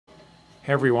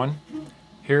Hey everyone,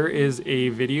 here is a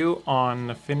video on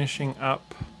the finishing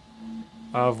up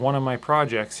of one of my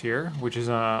projects here, which is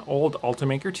an old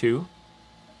Ultimaker 2.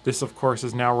 This of course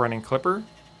is now running Klipper.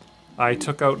 I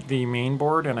took out the main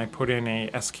board and I put in a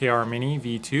SKR Mini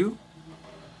V2.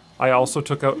 I also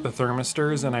took out the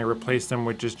thermistors and I replaced them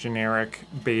with just generic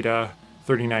Beta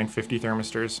 3950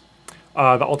 thermistors.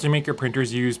 The Ultimaker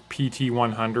printers use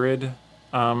PT100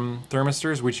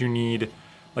 thermistors, which you need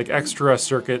like extra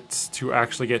circuits to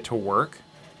actually get to work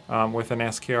with an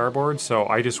SKR board. So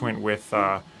I just went with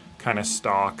kind of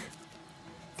stock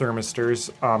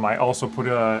thermistors. I also put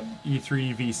a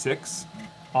E3 V6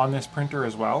 on this printer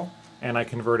as well, and I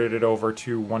converted it over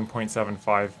to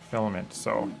 1.75 filament.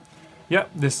 So yeah,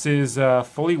 this is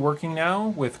fully working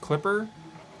now with Klipper.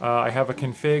 I have a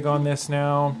config on this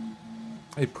now.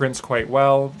 It prints quite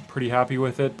well, pretty happy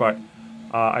with it, but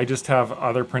I just have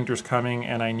other printers coming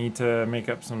and I need to make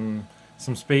up some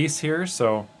space here.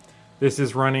 So this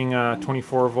is running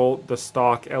 24 volt, the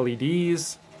stock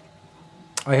LEDs.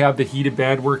 I have the heated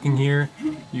bed working here.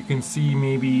 You can see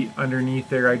maybe underneath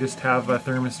there I just have a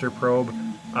thermistor probe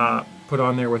put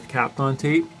on there with Kapton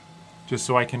tape, just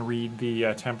so I can read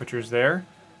the temperatures there.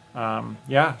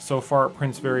 Yeah, so far it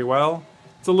prints very well.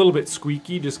 It's a little bit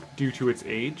squeaky just due to its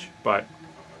age, but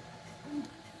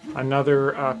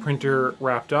another printer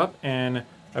wrapped up, and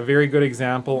a very good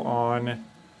example on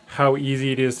how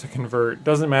easy it is to convert.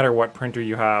 Doesn't matter what printer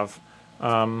you have.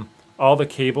 All the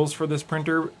cables for this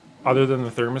printer, other than the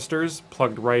thermistors,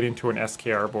 plugged right into an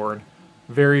SKR board.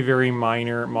 Very, very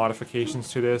minor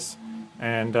modifications to this.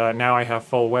 And now I have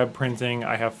full web printing,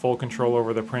 I have full control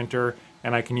over the printer,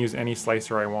 and I can use any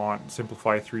slicer I want.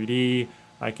 Simplify 3D,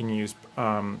 I can use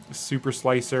Super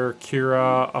Slicer,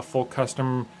 Cura, a full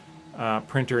custom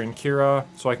printer in Cura,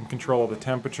 so I can control all the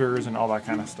temperatures and all that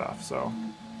kind of stuff. So,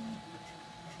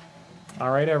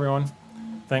 alright everyone,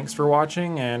 thanks for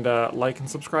watching, and like and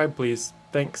subscribe please.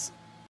 Thanks.